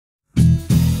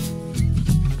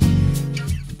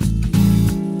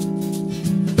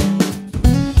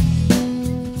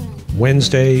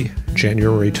Wednesday,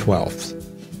 January 12th.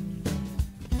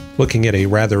 Looking at a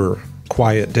rather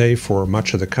quiet day for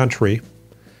much of the country.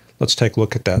 Let's take a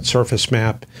look at that surface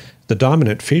map. The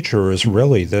dominant feature is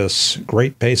really this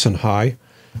Great Basin High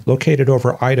located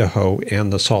over Idaho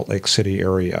and the Salt Lake City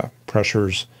area.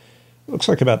 Pressures looks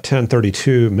like about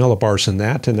 1032 millibars in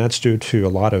that, and that's due to a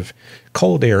lot of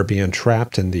cold air being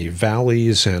trapped in the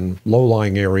valleys and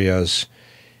low-lying areas.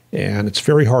 And it's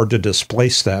very hard to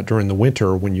displace that during the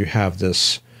winter when you have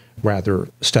this rather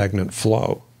stagnant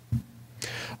flow.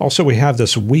 Also, we have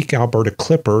this weak Alberta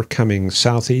clipper coming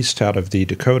southeast out of the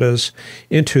Dakotas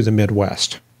into the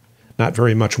Midwest. Not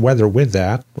very much weather with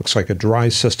that. Looks like a dry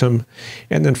system.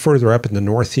 And then further up in the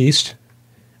northeast,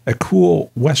 a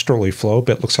cool westerly flow,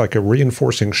 but looks like a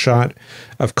reinforcing shot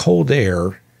of cold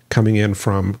air coming in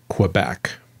from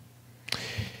Quebec.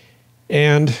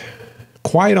 And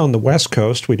quiet on the west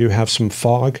coast, we do have some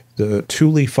fog, the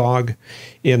Thule fog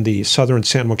in the southern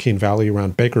San Joaquin Valley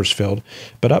around Bakersfield.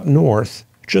 But up north,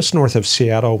 just north of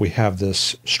Seattle, we have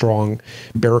this strong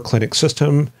baroclinic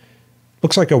system.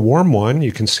 Looks like a warm one.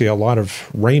 You can see a lot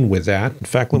of rain with that. In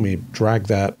fact, let me drag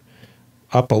that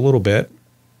up a little bit.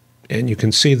 And you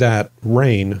can see that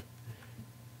rain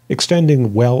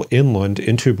extending well inland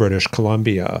into British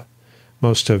Columbia.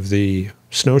 Most of the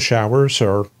snow showers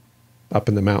are up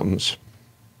in the mountains.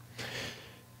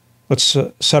 Let's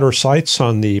set our sights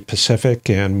on the Pacific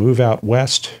and move out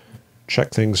west,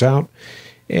 check things out.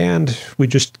 And we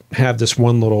just have this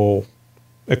one little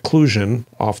occlusion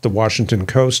off the Washington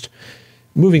coast,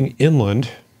 moving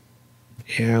inland.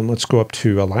 And let's go up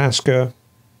to Alaska.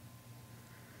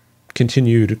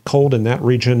 Continued cold in that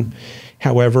region.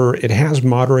 However, it has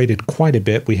moderated quite a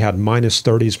bit. We had minus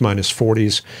 30s, minus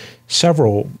 40s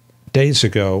several days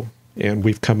ago, and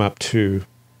we've come up to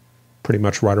pretty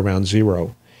much right around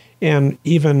zero. And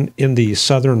even in the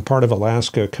southern part of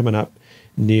Alaska, coming up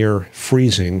near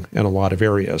freezing in a lot of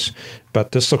areas.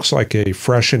 But this looks like a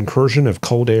fresh incursion of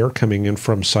cold air coming in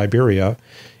from Siberia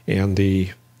and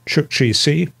the Chukchi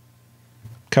Sea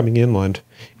coming inland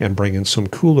and bringing some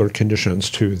cooler conditions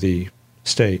to the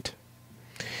state.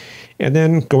 And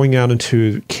then going out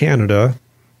into Canada,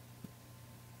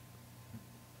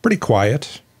 pretty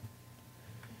quiet.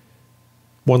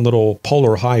 One little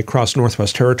polar high across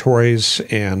Northwest Territories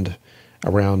and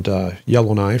around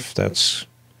Yellowknife. That's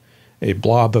a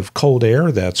blob of cold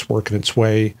air that's working its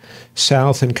way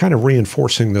south and kind of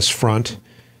reinforcing this front.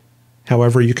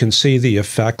 However, you can see the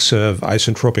effects of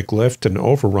isentropic lift and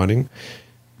overrunning.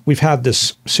 We've had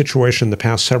this situation the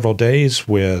past several days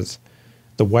with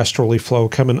the westerly flow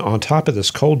coming on top of this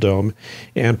cold dome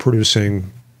and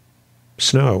producing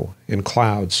snow and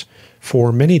clouds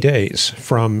for many days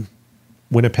from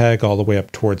Winnipeg all the way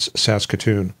up towards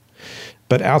Saskatoon.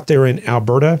 But out there in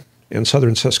Alberta and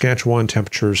southern Saskatchewan,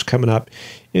 temperatures coming up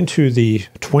into the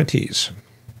 20s.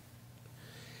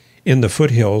 In the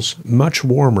foothills, much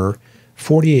warmer,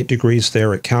 48 degrees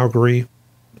there at Calgary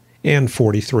and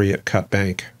 43 at Cut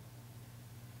Bank.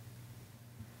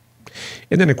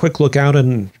 And then a quick look out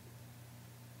in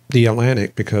the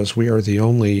Atlantic, because we are the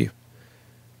only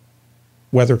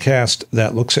weathercast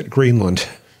that looks at Greenland.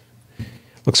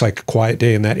 Looks like a quiet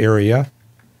day in that area.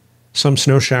 Some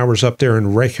snow showers up there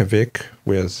in Reykjavik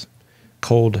with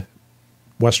cold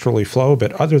westerly flow,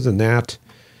 but other than that,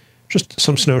 just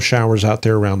some snow showers out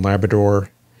there around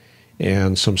Labrador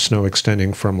and some snow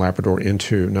extending from Labrador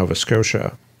into Nova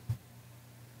Scotia.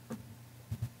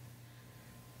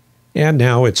 And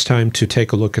now it's time to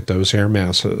take a look at those air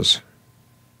masses.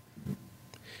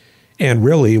 And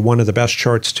really, one of the best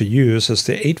charts to use is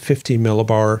the 850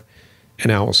 millibar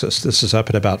analysis. This is up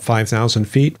at about 5,000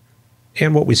 feet.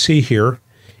 And what we see here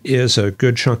is a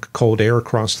good chunk of cold air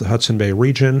across the Hudson Bay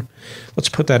region. Let's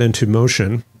put that into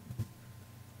motion.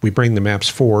 We bring the maps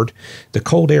forward. The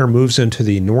cold air moves into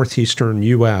the northeastern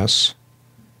U.S.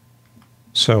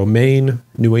 So Maine,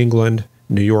 New England,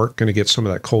 New York, going to get some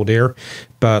of that cold air.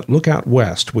 But look out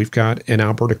west. We've got an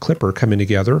Alberta clipper coming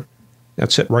together.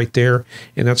 That's it right there.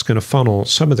 And that's going to funnel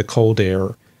some of the cold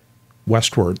air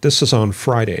westward. This is on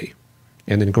Friday.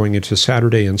 And then going into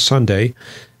Saturday and Sunday,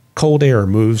 cold air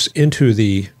moves into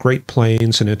the Great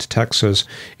Plains and into Texas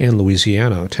and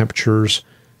Louisiana. Temperatures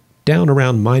down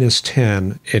around minus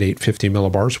 10 at 850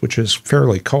 millibars, which is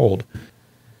fairly cold.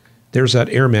 There's that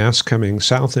air mass coming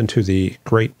south into the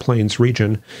Great Plains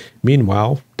region,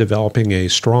 meanwhile developing a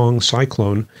strong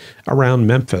cyclone around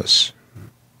Memphis.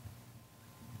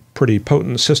 Pretty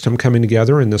potent system coming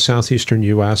together in the southeastern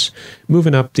U.S.,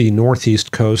 moving up the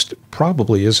northeast coast,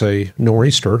 probably is a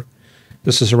nor'easter.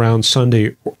 This is around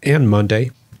Sunday and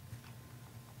Monday.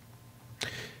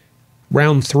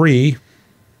 Round 3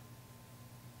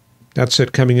 That's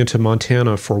it coming into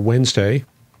Montana for Wednesday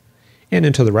and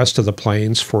into the rest of the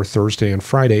plains for Thursday and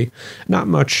Friday. Not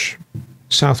much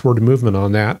southward movement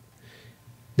on that.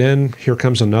 Then here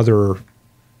comes another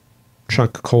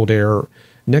chunk of cold air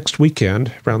next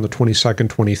weekend, around the 22nd,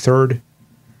 23rd.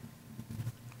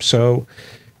 So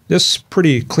this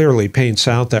pretty clearly paints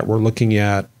out that we're looking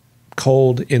at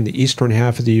cold in the eastern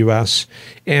half of the U.S.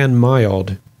 and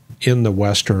mild in the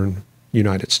western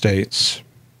United States.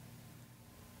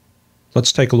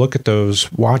 Let's take a look at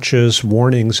those watches,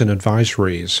 warnings, and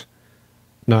advisories.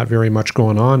 Not very much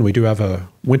going on. We do have a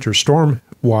winter storm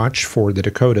watch for the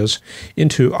Dakotas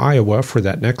into Iowa for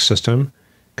that next system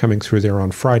coming through there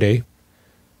on Friday.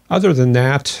 Other than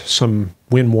that, some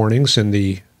wind warnings in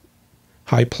the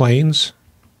high plains,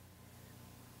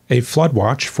 a flood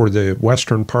watch for the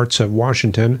western parts of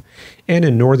Washington, and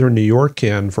in northern New York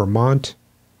and Vermont,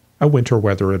 a winter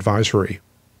weather advisory.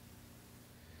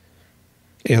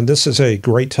 And this is a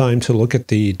great time to look at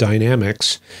the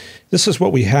dynamics. This is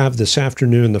what we have this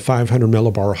afternoon, the 500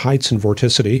 millibar heights and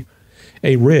vorticity,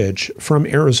 a ridge from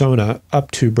Arizona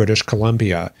up to British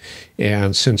Columbia.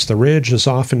 And since the ridge is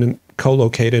often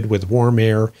co-located with warm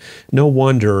air, no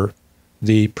wonder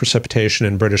the precipitation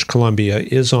in British Columbia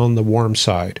is on the warm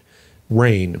side,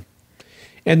 rain.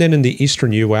 And then in the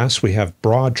eastern U.S., we have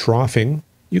broad troughing.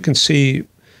 You can see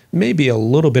maybe a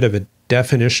little bit of a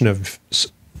definition of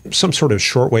some sort of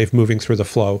shortwave moving through the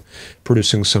flow,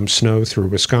 producing some snow through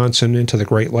Wisconsin into the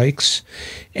Great Lakes.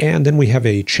 And then we have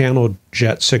a channeled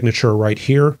jet signature right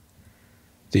here,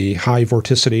 the high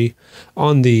vorticity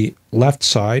on the left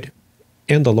side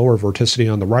and the lower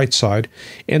vorticity on the right side,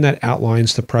 and that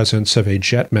outlines the presence of a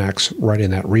jet max right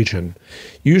in that region.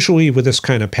 Usually with this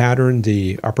kind of pattern,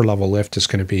 the upper level lift is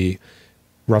going to be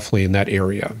roughly in that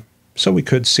area. So we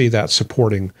could see that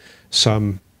supporting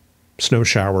some snow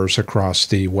showers across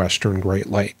the western Great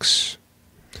Lakes.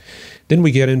 Then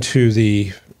we get into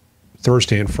the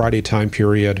Thursday and Friday time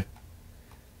period,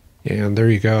 and there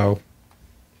you go.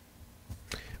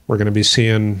 We're going to be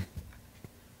seeing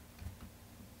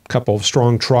a couple of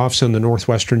strong troughs in the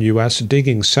northwestern U.S.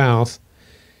 digging south,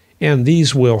 and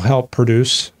these will help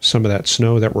produce some of that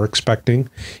snow that we're expecting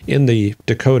in the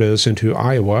Dakotas into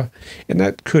Iowa, and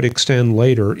that could extend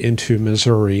later into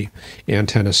Missouri and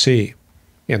Tennessee.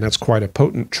 And that's quite a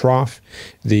potent trough.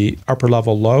 The upper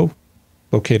level low,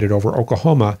 located over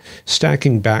Oklahoma,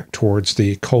 stacking back towards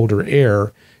the colder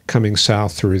air coming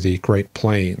south through the Great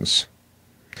Plains.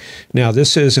 Now,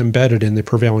 this is embedded in the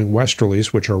prevailing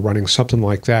westerlies, which are running something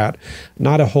like that.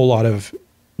 Not a whole lot of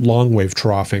long wave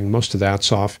troughing. Most of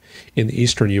that's off in the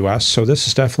eastern U.S., so this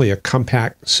is definitely a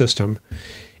compact system.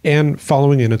 And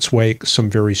following in its wake, some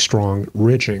very strong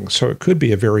ridging. So it could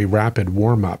be a very rapid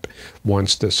warm-up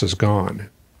once this is gone.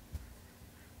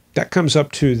 That comes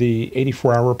up to the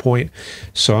 84-hour point,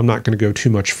 so I'm not going to go too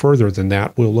much further than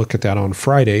that. We'll look at that on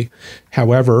Friday.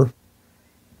 However,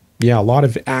 yeah, a lot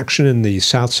of action in the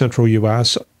south-central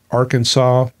U.S.,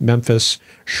 Arkansas, Memphis,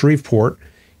 Shreveport,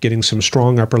 getting some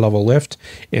strong upper-level lift,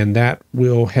 and that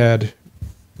will head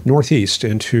northeast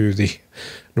into the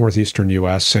northeastern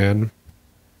U.S. and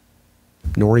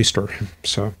nor'easter.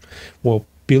 So we'll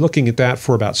be looking at that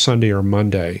for about Sunday or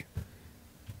Monday.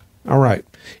 All right.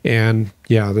 And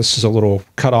yeah, this is a little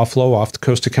cutoff low off the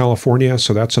coast of California,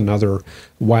 so that's another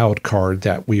wild card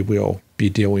that we will be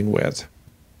dealing with.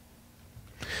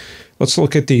 Let's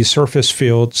look at the surface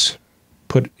fields,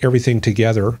 put everything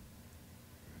together.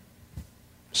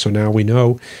 So now we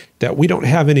know that we don't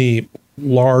have any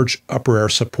large upper air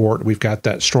support. We've got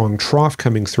that strong trough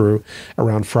coming through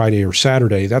around Friday or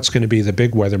Saturday. That's going to be the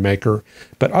big weather maker.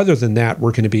 But other than that,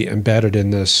 we're going to be embedded in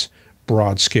this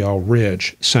broad scale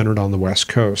ridge centered on the west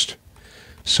coast.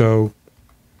 So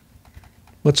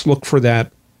let's look for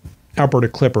that Alberta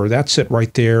Clipper. That's it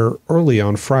right there early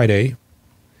on Friday.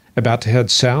 About to head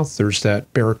south, there's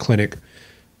that baroclinic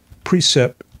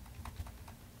precip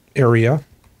area,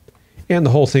 and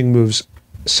the whole thing moves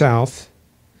south.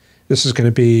 This is going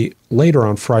to be later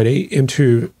on Friday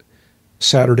into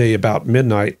Saturday about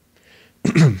midnight.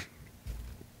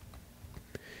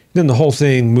 Then the whole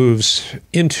thing moves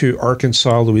into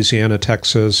Arkansas, Louisiana,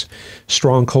 Texas,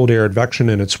 strong cold air advection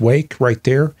in its wake right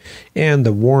there, and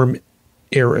the warm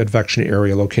air advection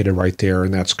area located right there,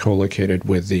 and that's co-located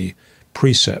with the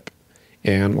precip.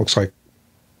 And looks like,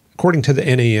 according to the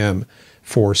NAM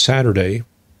for Saturday,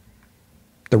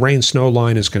 the rain-snow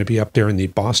line is going to be up there in the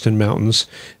Boston Mountains,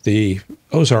 the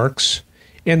Ozarks,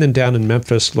 and then down in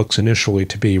Memphis looks initially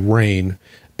to be rain,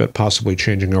 but possibly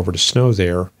changing over to snow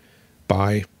there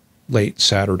by late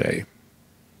Saturday.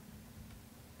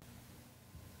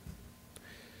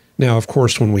 Now, of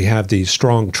course, when we have these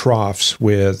strong troughs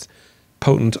with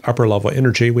potent upper level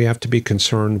energy, we have to be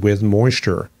concerned with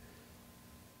moisture.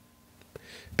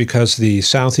 Because the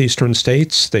southeastern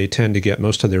states, they tend to get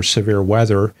most of their severe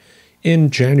weather in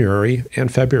January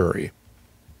and February.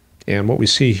 And what we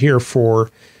see here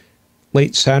for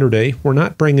late Saturday, we're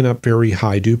not bringing up very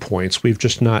high dew points. We've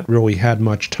just not really had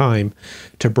much time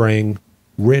to bring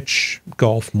rich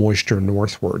Gulf moisture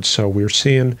northward. So we're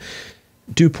seeing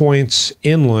dew points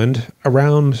inland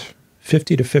around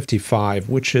 50 to 55,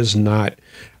 which is not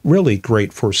really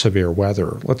great for severe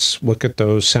weather. Let's look at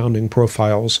those sounding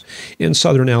profiles in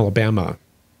southern Alabama.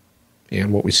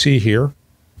 And what we see here,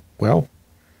 well,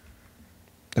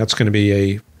 that's going to be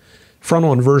a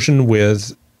frontal inversion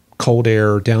with cold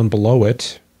air down below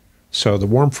it. So the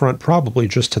warm front probably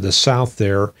just to the south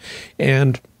there,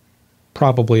 and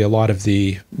probably a lot of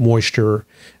the moisture,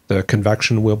 the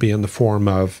convection will be in the form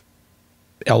of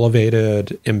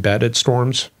elevated embedded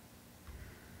storms.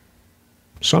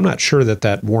 So I'm not sure that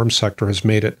that warm sector has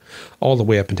made it all the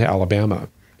way up into Alabama.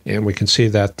 And we can see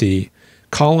that the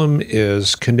column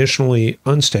is conditionally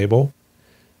unstable,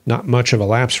 not much of a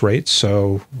lapse rate.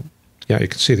 So yeah, you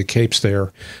can see the capes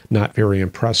there, not very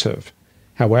impressive.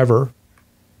 However,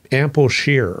 ample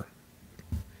shear.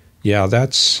 Yeah,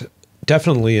 that's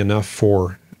definitely enough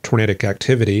for tornadic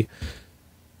activity.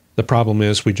 The problem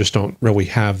is we just don't really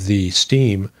have the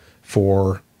steam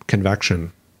for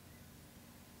convection.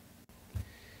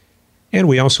 And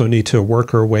we also need to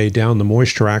work our way down the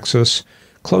moisture axis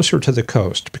closer to the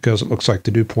coast, because it looks like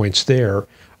the dew points there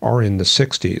are in the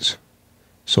 60s.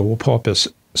 So we'll pull up this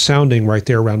sounding right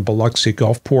there around Biloxi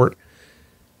Gulfport.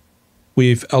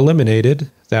 We've eliminated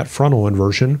that frontal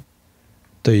inversion.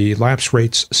 The lapse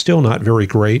rate's still not very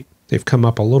great. They've come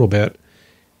up a little bit.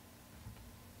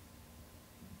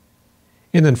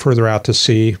 And then further out to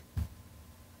sea,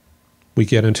 we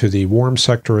get into the warm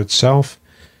sector itself.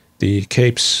 The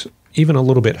capes even a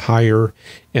little bit higher,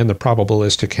 and the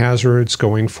probabilistic hazards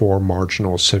going for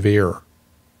marginal severe.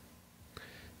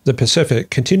 The Pacific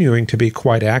continuing to be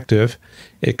quite active.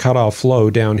 A cutoff low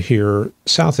down here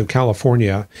south of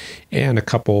California, and a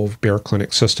couple of bear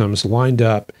clinic systems lined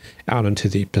up out into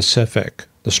the Pacific.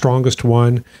 The strongest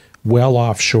one well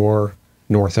offshore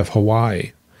north of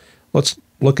Hawaii. Let's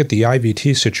look at the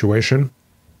IVT situation.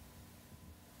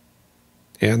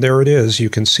 And there it is. You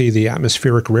can see the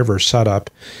atmospheric river setup,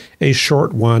 a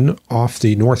short one off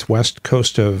the northwest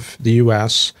coast of the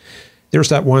U.S. There's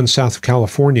that one south of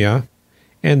California,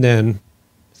 and then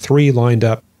 3 lined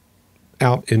up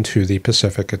out into the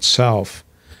Pacific itself.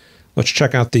 Let's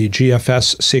check out the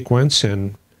GFS sequence,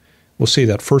 and we'll see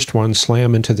that first one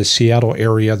slam into the Seattle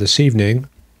area this evening.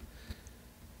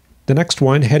 The next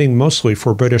one heading mostly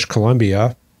for British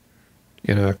Columbia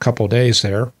in a couple days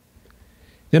there.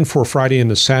 Then for Friday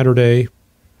into Saturday,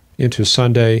 into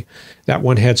Sunday, that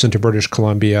one heads into British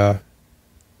Columbia.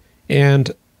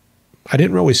 And I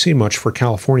didn't really see much for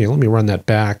California. Let me run that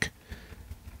back.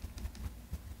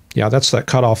 Yeah, that's that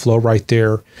cutoff low right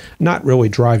there. Not really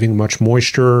driving much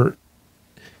moisture.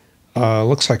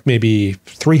 Looks like maybe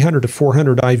 300 to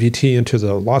 400 IVT into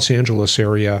the Los Angeles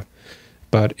area,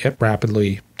 but it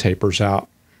rapidly tapers out.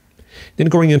 Then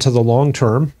going into the long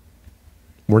term,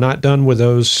 we're not done with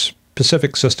those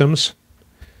Pacific systems.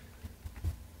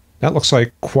 That looks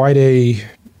like quite a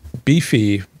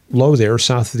beefy low there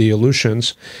south of the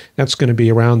Aleutians. That's going to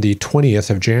be around the 20th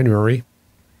of January.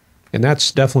 And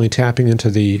that's definitely tapping into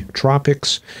the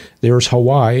tropics. There's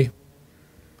Hawaii.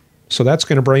 So that's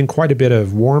going to bring quite a bit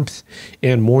of warmth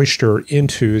and moisture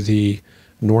into the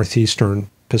northeastern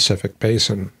Pacific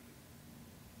basin.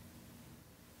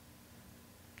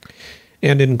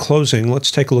 And in closing,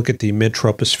 let's take a look at the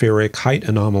mid-tropospheric height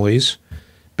anomalies.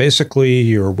 Basically,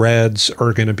 your reds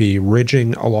are going to be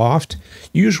ridging aloft,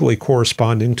 usually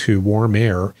corresponding to warm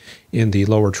air in the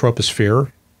lower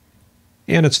troposphere.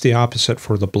 And it's the opposite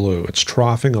for the blue. It's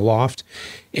troughing aloft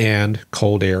and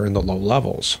cold air in the low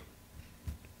levels.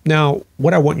 Now,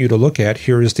 what I want you to look at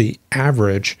here is the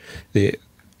average, the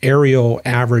aerial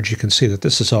average. You can see that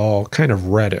this is all kind of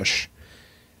reddish.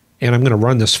 And I'm going to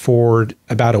run this forward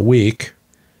about a week.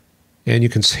 And you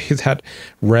can see that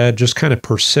red just kind of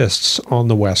persists on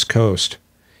the West Coast.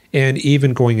 And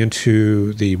even going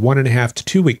into the 1.5 to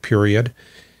 2 week period,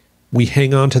 we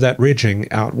hang on to that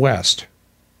ridging out west.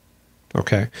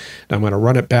 Okay, now I'm going to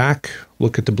run it back,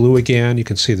 look at the blue again. You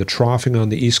can see the troughing on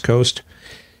the East Coast,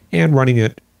 and running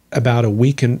it about a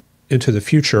week into the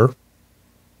future,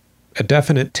 a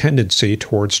definite tendency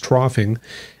towards troughing,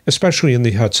 especially in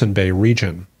the Hudson Bay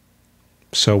region.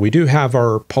 So we do have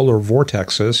our polar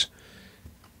vortexes.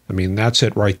 I mean, that's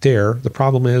it right there. The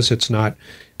problem is it's not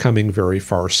coming very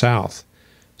far south.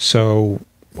 So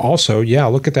Also, yeah,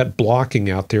 look at that blocking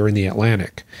out there in the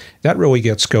Atlantic. That really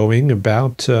gets going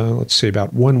about, let's see,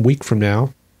 about 1 week from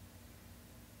now.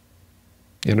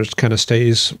 And it just kind of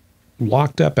stays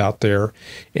locked up out there.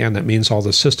 And that means all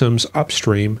the systems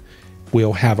upstream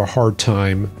will have a hard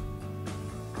time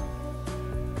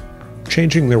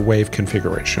changing their wave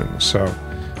configuration. So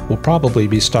we'll probably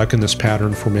be stuck in this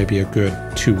pattern for maybe a good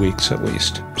 2 weeks at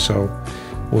least. So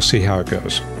we'll see how it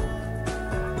goes.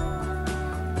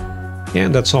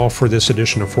 And that's all for this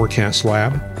edition of Forecast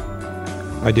Lab.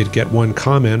 I did get one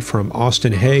comment from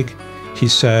Austin Haig. He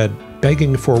said,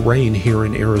 begging for rain here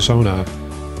in Arizona.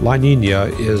 La Nina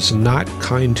is not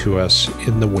kind to us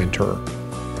in the winter.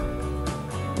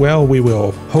 Well, we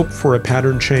will hope for a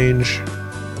pattern change.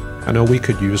 I know we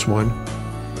could use one.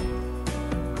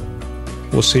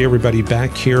 We'll see everybody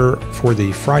back here for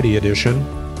the Friday edition.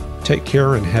 Take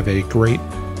care and have a great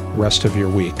rest of your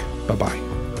week. Bye-bye.